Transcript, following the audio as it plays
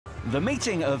The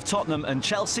meeting of Tottenham and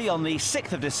Chelsea on the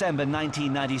 6th of December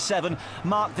 1997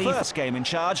 marked the first game in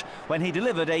charge when he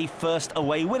delivered a first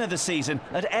away win of the season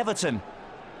at Everton.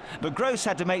 But Gross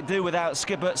had to make do without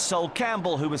skipper Sol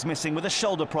Campbell, who was missing with a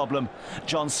shoulder problem.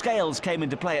 John Scales came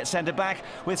into play at centre-back,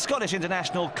 with Scottish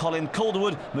international Colin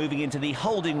Calderwood moving into the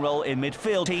holding role in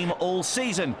midfield team all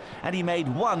season, and he made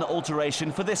one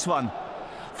alteration for this one.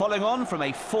 Following on from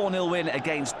a 4-0 win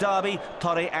against Derby,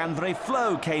 Andre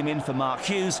Flo came in for Mark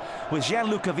Hughes, with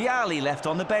Gianluca Vialli left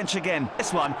on the bench again.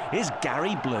 This one is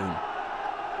Gary Bloom.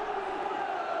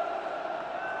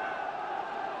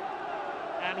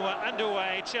 And we're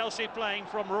underway, Chelsea playing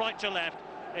from right to left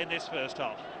in this first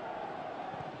half.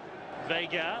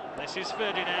 Vega, this is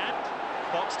Ferdinand,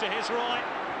 Fox to his right.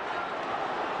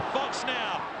 Fox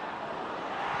now.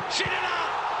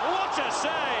 Shidina, what a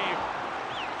save!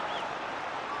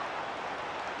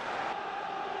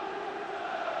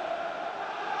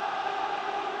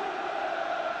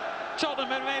 Tottenham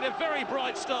have made a very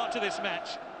bright start to this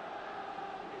match.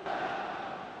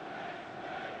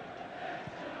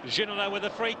 Ginola with a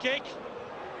free kick.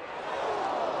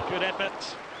 Good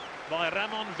effort by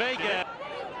Ramon Vega.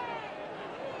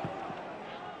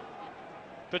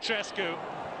 Petrescu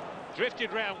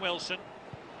drifted round Wilson.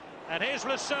 And here's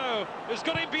Lasso, who's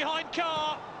got him behind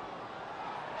Carr.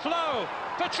 Flo,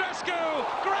 Petrescu,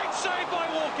 great save by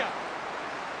Walker.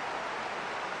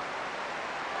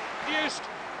 Used.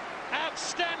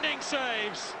 Outstanding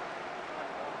saves.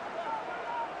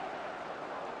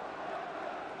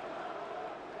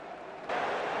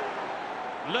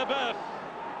 Leboeuf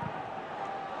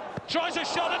tries a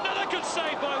shot, another good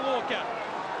save by Walker.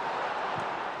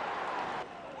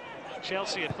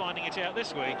 Chelsea are finding it out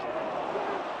this week.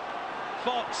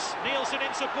 Fox, Nielsen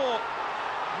in support.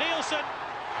 Nielsen,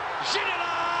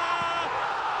 Ginola!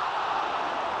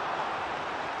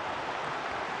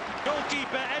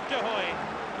 Goalkeeper Ed de Hoy.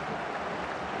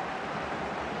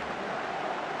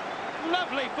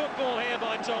 Lovely football here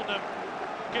by Tottenham.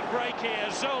 Good break here,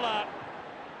 Zola.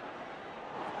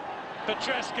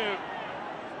 Petrescu.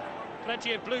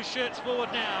 Plenty of blue shirts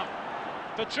forward now.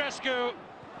 Petrescu.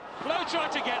 Flo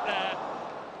tried to get there.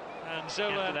 And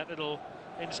Zola, that little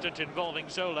instant involving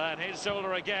Zola. And here's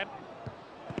Zola again.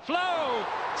 Flo!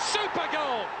 Super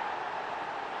goal!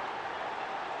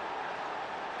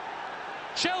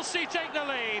 Chelsea take the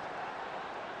lead.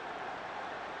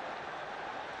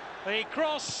 The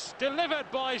cross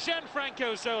delivered by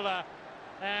Gianfranco Zola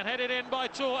and headed in by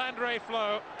Andre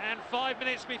Flo. And 5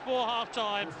 minutes before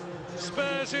half-time,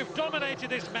 Spurs, who've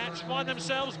dominated this match, find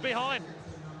themselves behind.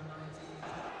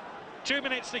 2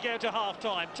 minutes to go to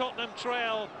half-time. Tottenham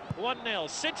trail 1-0.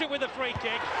 Sinter with a free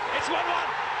kick. It's 1-1.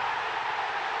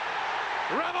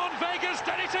 Ramon Vega's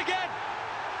done it again.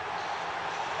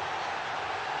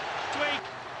 Week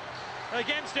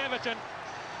against Everton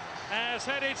has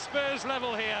headed Spurs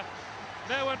level here.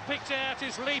 No one picked out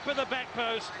his leap at the back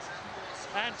post,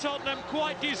 and Tottenham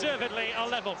quite deservedly are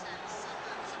level.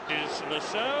 Is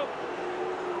Lasso.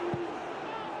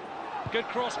 Good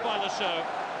cross by Lasso.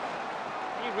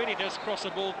 He really does cross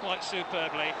the ball quite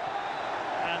superbly.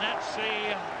 And that's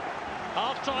the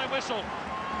half-time whistle.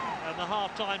 And the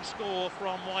half-time score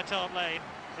from White Hart Lane.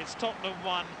 It's Tottenham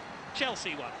 1,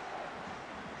 Chelsea 1.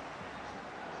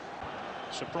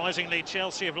 Surprisingly,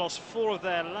 Chelsea have lost 4 of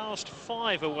their last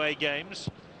 5 away games.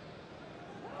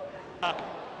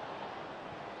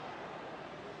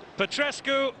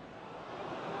 Petrescu.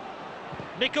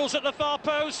 Nichols at the far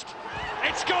post.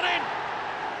 It's gone in!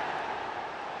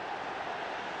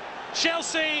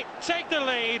 Chelsea take the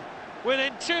lead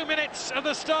within 2 minutes of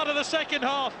the start of the second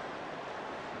half.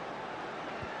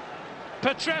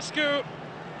 Petrescu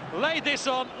laid this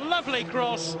on, lovely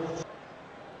cross.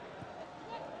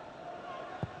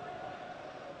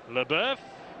 Leboeuf.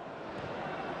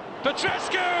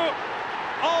 Petrescu!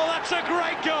 Oh, that's a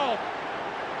great goal!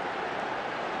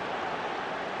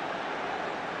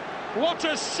 What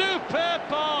a superb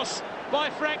pass by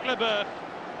Frank Leboeuf.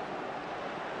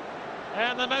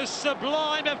 And the most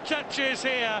sublime of touches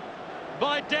here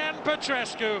by Dan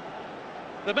Petrescu.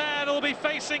 The man will be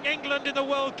facing England in the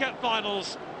World Cup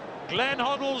finals. Glenn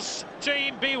Hoddle's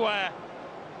team, beware.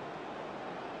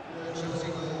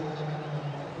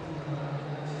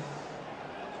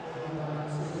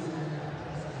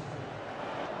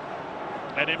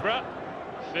 Edinburgh,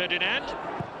 Ferdinand.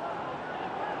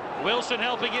 Wilson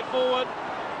helping it forward.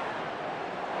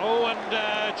 Oh,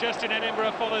 and Justin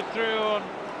Edinburgh followed through on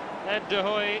Ed de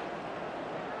Hoy.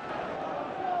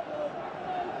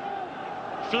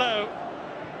 Flo.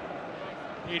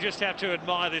 You just have to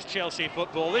admire this Chelsea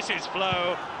football. This is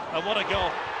Flo, and what a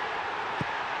goal.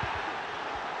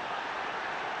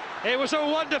 It was a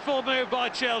wonderful move by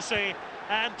Chelsea,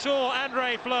 and tall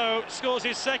Andre Flo scores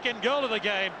his second goal of the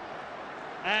game,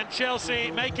 and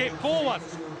Chelsea make it 4-1.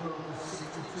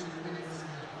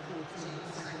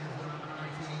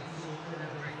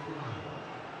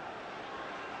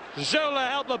 Zola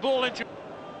helped the ball into...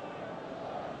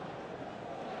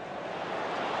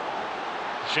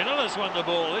 Ginola's won the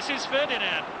ball. This is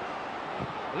Ferdinand.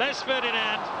 Les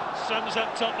Ferdinand sums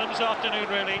up Tottenham's afternoon,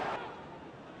 really.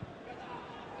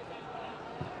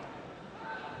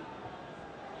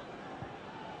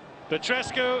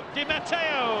 Petrescu, Di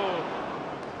Matteo.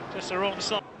 Just the wrong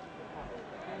side.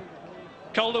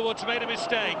 Calderwood's made a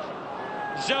mistake.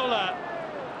 Zola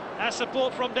has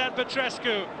support from Dan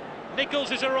Petrescu.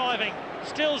 Nichols is arriving.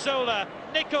 Still Zola.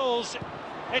 Nichols.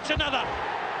 It's another.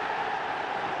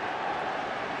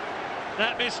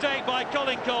 That mistake by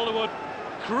Colin Calderwood,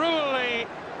 cruelly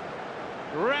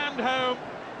rammed home,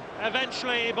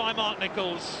 eventually by Mark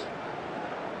Nichols.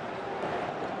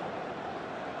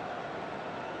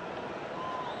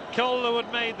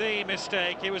 Calderwood made the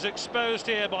mistake. He was exposed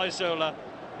here by Zola,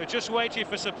 who just waited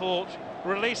for support,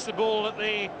 released the ball at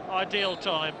the ideal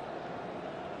time.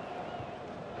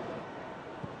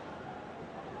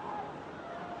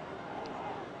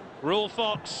 Rule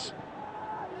Fox.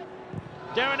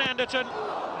 Darren Anderton.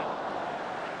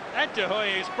 Ed De Hoy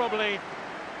is probably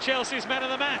Chelsea's man of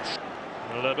the match.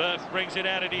 Leboeuf brings it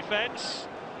out of defence.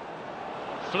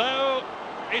 Flo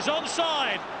is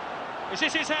onside. Is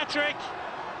this his hat-trick?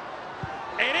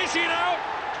 It is, you know.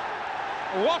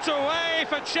 What a way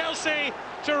for Chelsea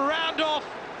to round off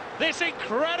this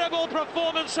incredible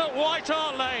performance at White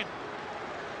Hart Lane.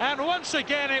 And once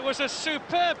again, it was a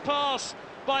superb pass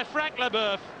by Frank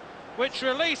Leboeuf, which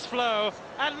released Flo,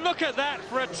 and look at that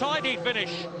for a tidy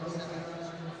finish.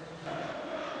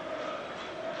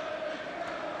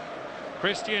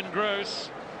 Christian Gross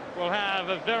will have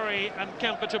a very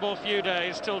uncomfortable few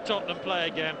days till Tottenham play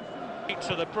again.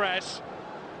 To the press,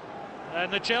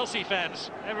 and the Chelsea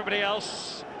fans, everybody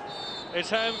else is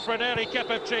home for an early cup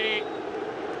of tea,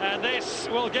 and this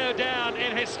will go down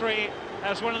in history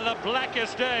as one of the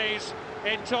blackest days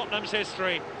in Tottenham's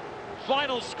history.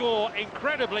 Final score,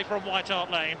 incredibly, from White Hart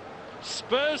Lane.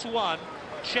 Spurs 1,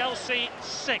 Chelsea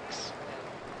 6.